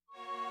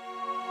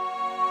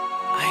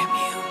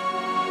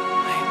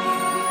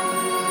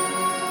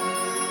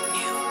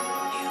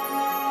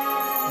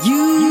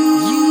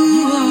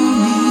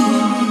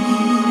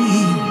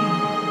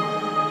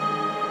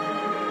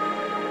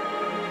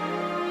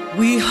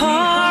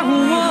are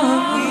one.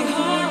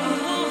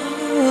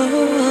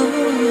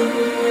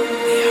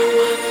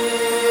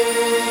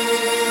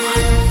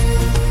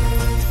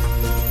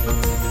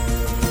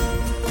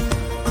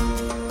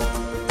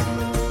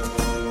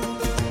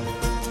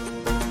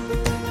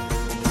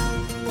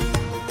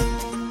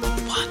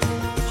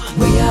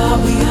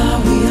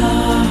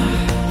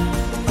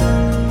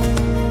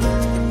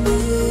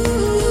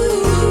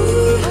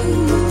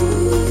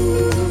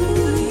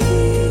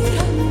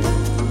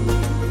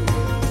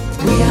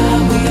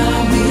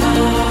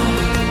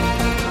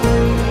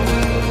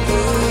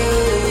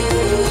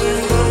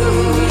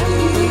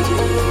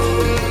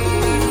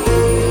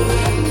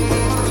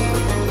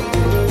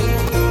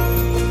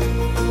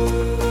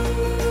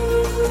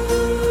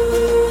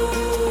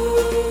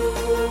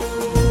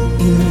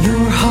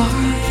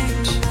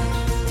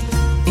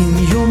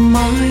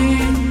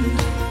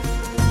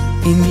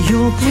 In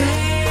your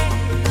breath,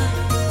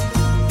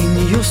 in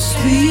your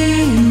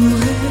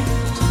spirit,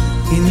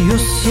 in your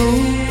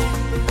soul,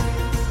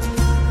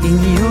 in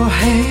your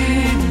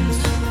hands,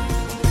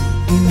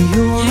 in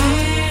your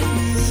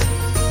eyes.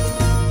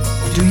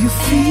 Do you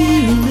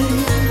feel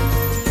it?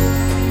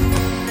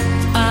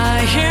 I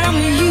am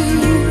you,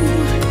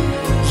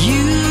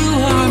 you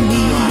are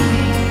me.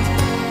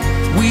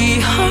 We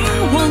are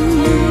one.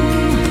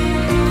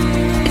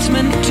 It's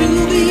meant to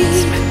be.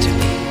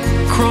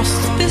 Across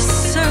this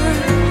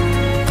earth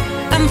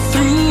and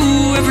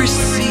through every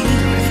sea,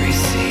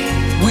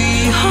 we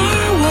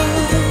are one.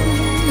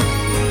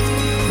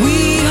 We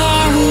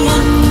are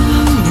one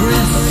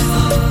breath,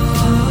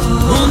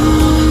 one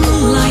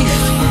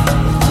life,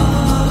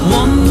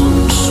 one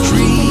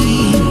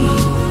stream,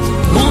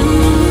 one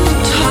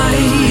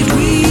tide.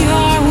 We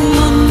are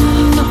one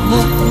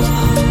hope,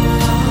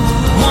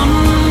 one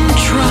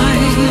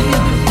tribe,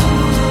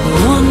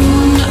 one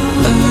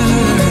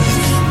earth.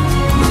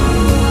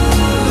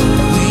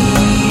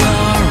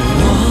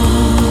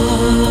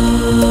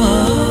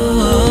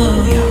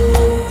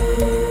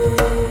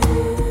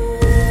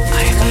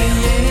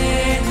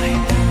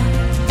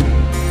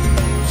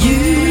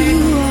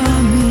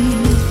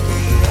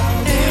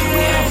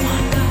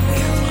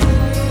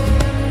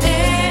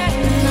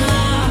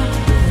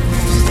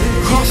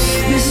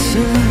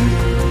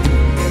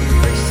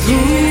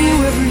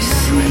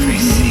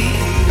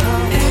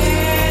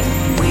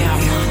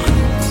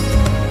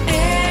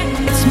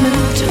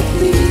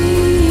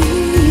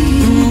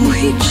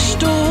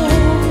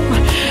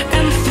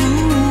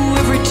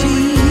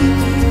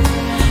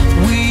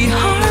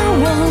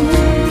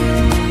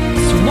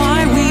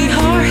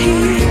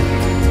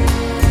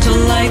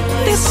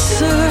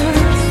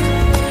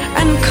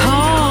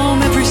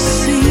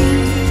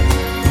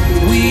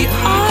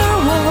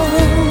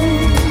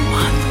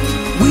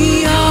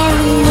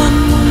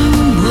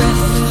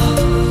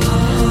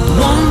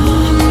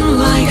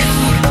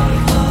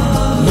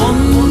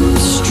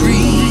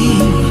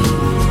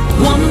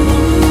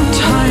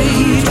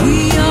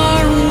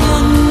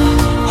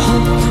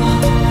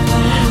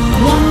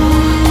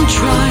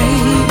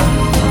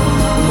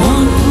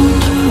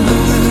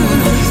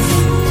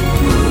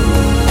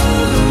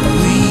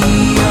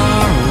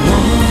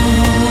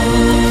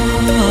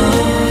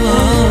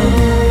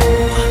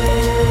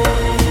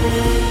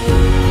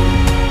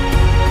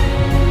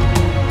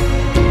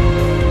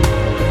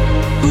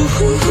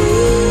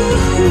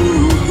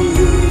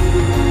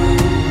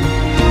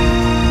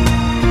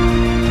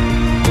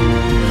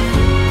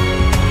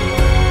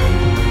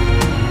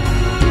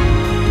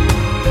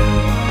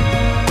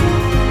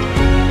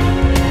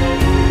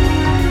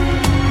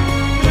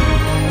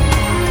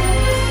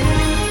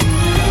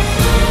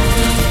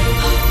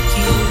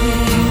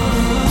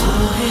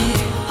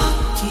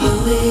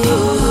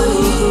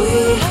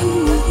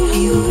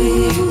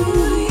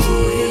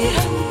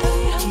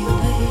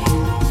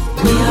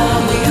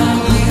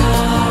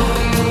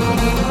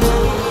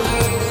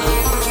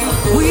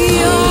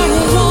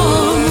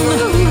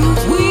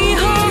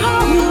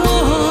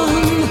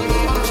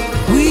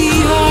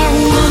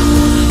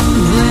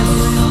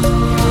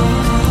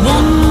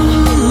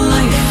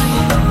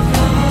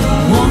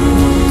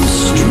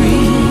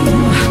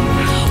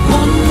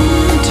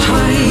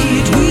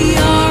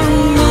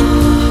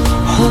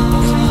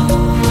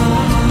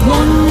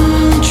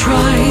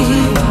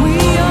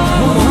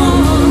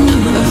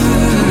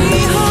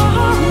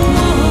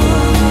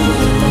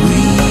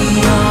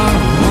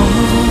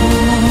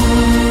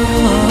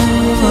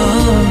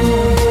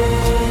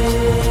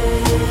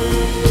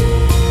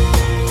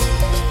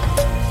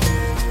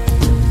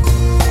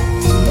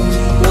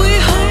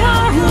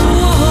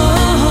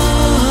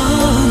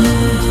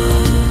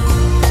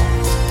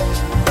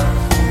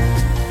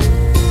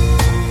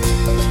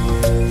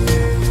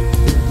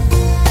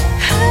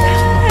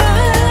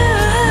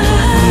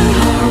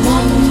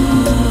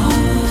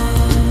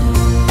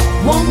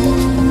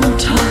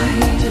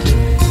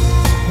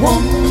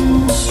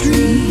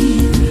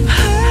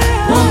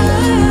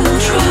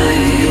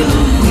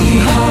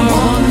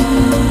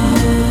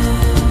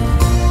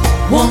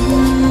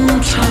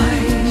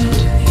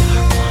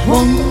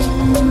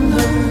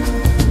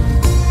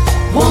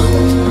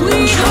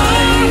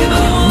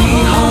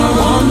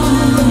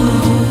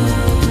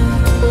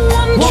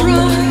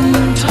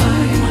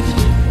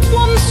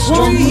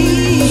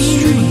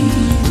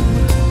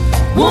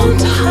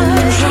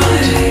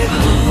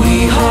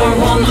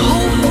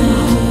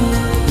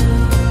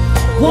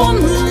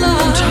 one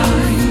love,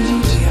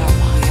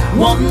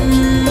 one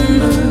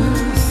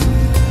earth,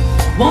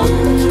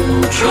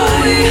 one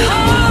tribe.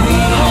 We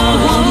are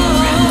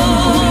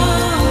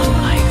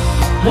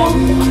one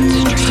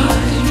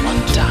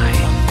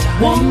tide,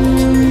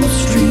 one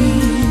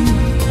stream,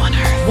 one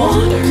earth,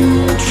 one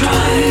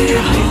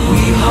tribe.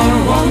 We are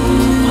one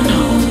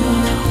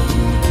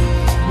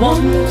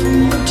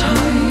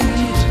tide,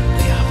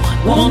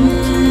 one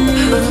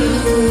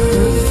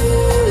earth,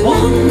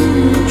 one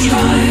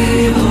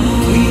tribe.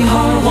 We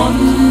are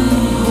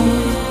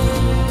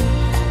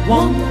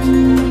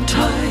one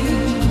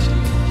tide,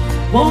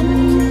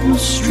 one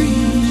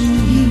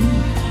stream,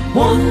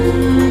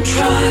 one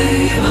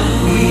tribe.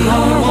 We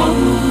are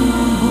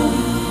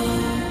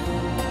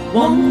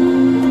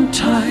one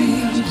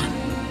tide,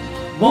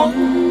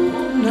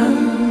 one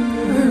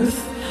earth,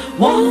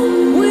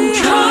 one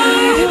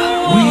tribe.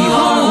 We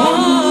are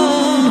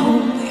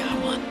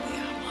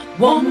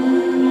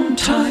one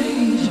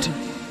tide,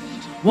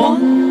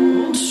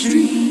 one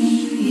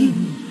stream,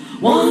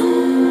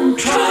 one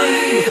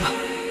tribe.